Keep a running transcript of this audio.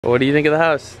What do you think of the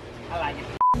house? I like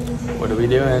it. What are we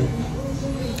doing?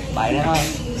 Buying a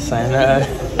house. Signing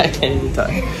I can't even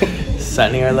talk.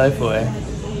 Signing our life away.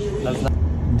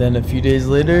 Then a few days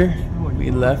later, we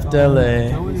left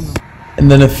LA. And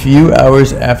then a few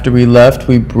hours after we left,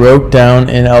 we broke down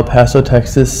in El Paso,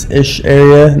 Texas-ish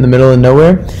area in the middle of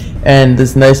nowhere. And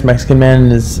this nice Mexican man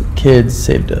and his kids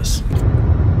saved us.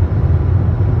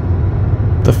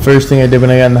 The first thing I did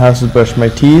when I got in the house was brush my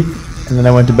teeth. And then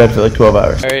I went to bed for like 12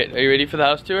 hours. Alright, are you ready for the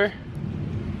house tour?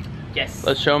 Yes.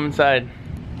 Let's show them inside.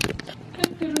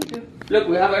 Look,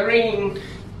 we have a ring.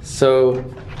 So,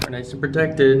 we're nice and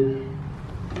protected.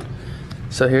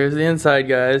 So here's the inside,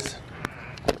 guys.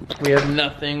 We have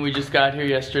nothing, we just got here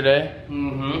yesterday.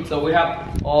 So we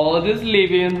have all this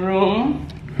living room.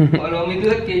 Follow me to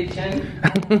the kitchen.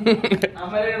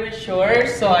 I'm a little bit short,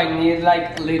 so I need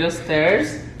like little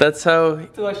stairs. That's how...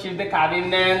 to achieve the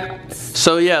cabinet.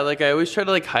 So yeah, like I always try to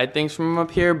like hide things from him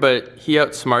up here, but he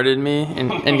outsmarted me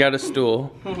and got a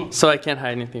stool. So I can't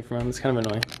hide anything from him, it's kind of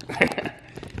annoying.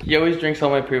 He always drinks all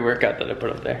my pre-workout that I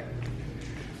put up there.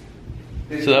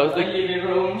 So that was the living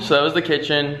room. So that was the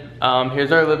kitchen.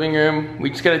 Here's our living room.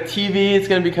 We just got a TV, it's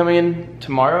gonna be coming in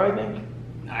tomorrow, I think.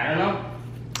 I don't know.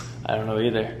 I don't know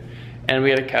either. And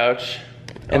we had a couch.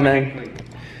 And then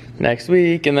next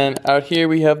week, and then out here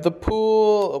we have the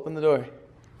pool. Open the door.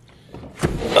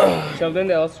 Show them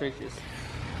the ostriches.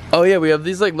 Oh yeah, we have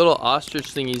these like little ostrich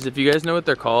thingies. If you guys know what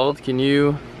they're called, can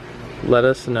you let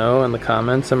us know in the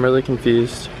comments? I'm really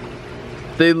confused.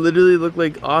 They literally look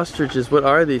like ostriches. What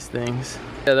are these things?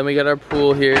 Yeah, then we got our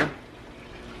pool here.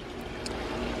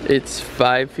 It's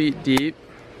 5 feet deep.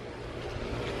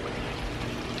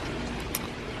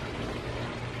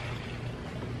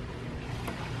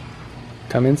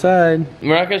 Come inside.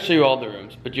 We're not gonna show you all the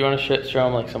rooms, but do you want to show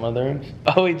them like some other rooms?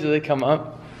 Oh wait, do they come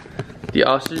up? The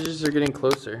ostriches are getting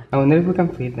closer. I wonder if we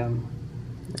can feed them.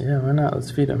 Yeah, why not?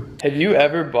 Let's feed them. Have you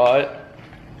ever bought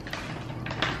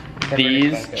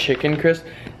these chicken crisps?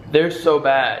 They're so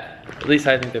bad. At least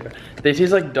I think they're bad. They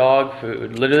taste like dog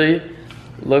food. Literally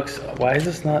looks, why is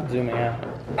this not zooming out?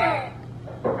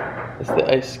 It's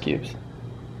the ice cubes.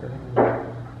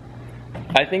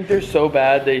 I think they're so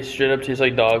bad they straight up taste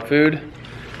like dog food.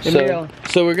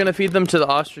 So we're gonna feed them to the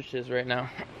ostriches right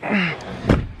now.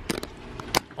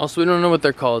 Also, we don't know what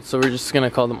they're called, so we're just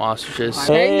gonna call them ostriches.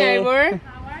 Hey neighbor.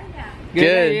 How are ya?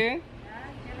 Good.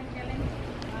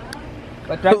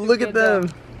 Good. Look at them.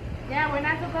 Yeah, we're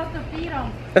not supposed to feed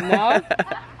them. No?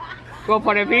 Go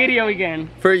for a video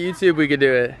again. For YouTube, we could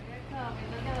do it. Look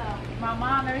at my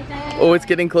mom, everything. Oh, it's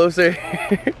getting closer.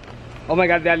 Oh my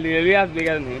god, they're literally as big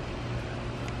as me.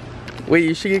 Wait,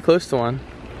 you should get close to one.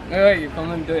 Wait, come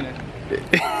on doing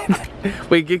it.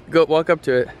 Wait, walk up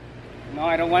to it. No,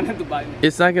 I don't want them to bite me.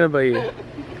 It's not gonna bite you.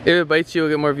 If it bites you, you'll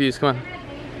get more views. Come on.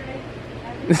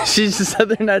 She just said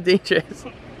they're not dangerous.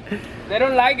 They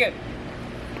don't like it.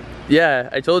 Yeah,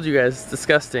 I told you guys, it's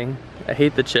disgusting. I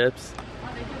hate the chips.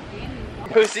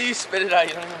 Oh, see, you spit it out,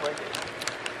 you don't even like it.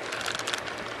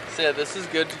 So yeah, this is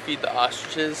good to feed the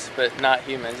ostriches, but not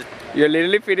humans. You're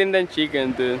literally feeding them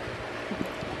chicken, dude.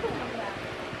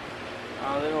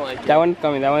 Oh, they don't like it. That one's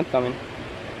coming, that one's coming.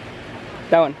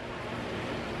 That one.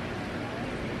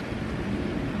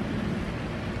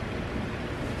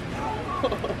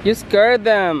 You scared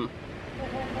them.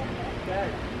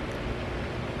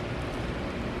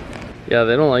 Yeah,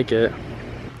 they don't like it.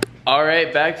 All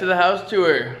right, back to the house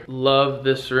tour. Love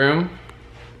this room.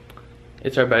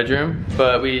 It's our bedroom,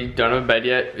 but we don't have a bed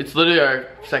yet. It's literally our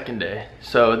second day.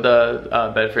 So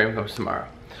the bed frame comes tomorrow.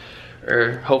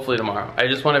 Or hopefully tomorrow. I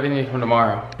just want everything to come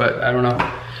tomorrow, but I don't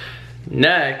know.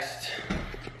 Next,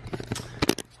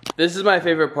 this is my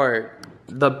favorite part,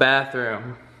 the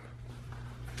bathroom.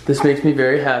 This makes me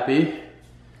very happy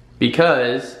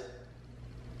because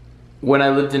when I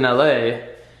lived in LA,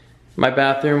 my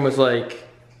bathroom was like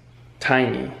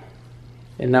tiny.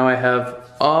 And now I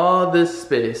have all this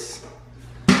space.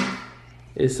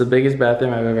 It's the biggest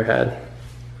bathroom I've ever had.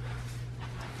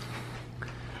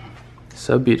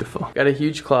 So beautiful. Got a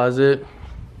huge closet.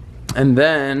 And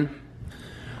then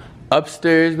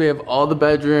upstairs we have all the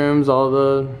bedrooms, all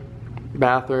the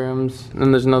bathrooms.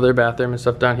 And there's another bathroom and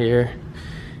stuff down here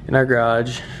in our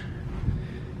garage.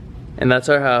 And that's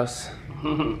our house.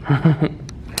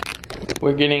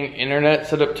 We're getting internet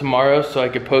set up tomorrow so I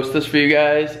could post this for you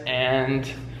guys. And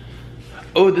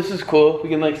oh, this is cool. We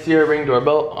can like see our Ring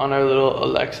doorbell on our little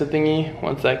Alexa thingy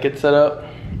once that gets set up.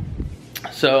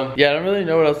 So yeah, I don't really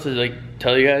know what else to like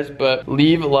tell you guys, but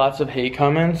leave lots of hate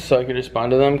comments so I can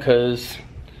respond to them, because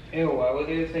Ew, why would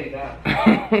you say that?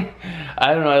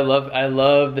 I don't know, I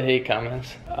love the hate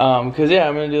comments. Cause yeah,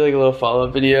 I'm gonna do like a little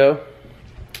follow-up video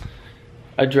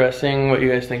addressing what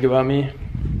you guys think about me,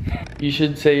 you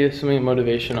should say something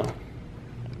motivational.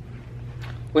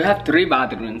 We have 3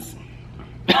 bathrooms.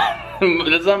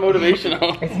 That's not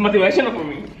motivational. It's motivational for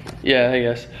me. Yeah, I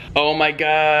guess. Oh my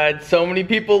god, so many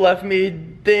people left me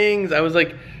things. I was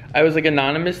like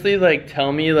anonymously like,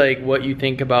 tell me like what you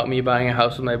think about me buying a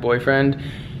house with my boyfriend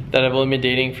that I've only been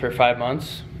dating for 5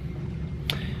 months.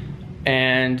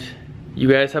 And you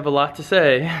guys have a lot to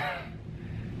say.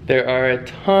 There are a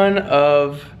ton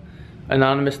of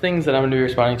anonymous things that I'm gonna be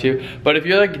responding to. But if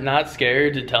you're like not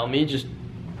scared to tell me, just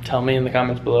tell me in the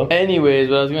comments below. Anyways,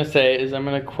 what I was gonna say is I'm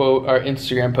gonna quote our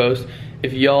Instagram post.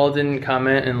 If y'all didn't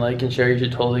comment and like and share, you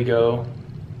should totally go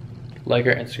like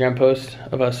our Instagram post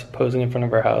of us posing in front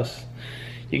of our house.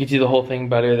 You can see the whole thing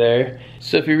better there.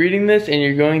 So if you're reading this and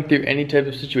you're going through any type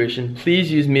of situation,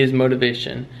 please use me as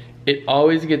motivation. It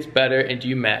always gets better and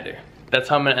you matter. That's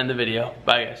how I'm gonna end the video.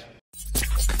 Bye guys.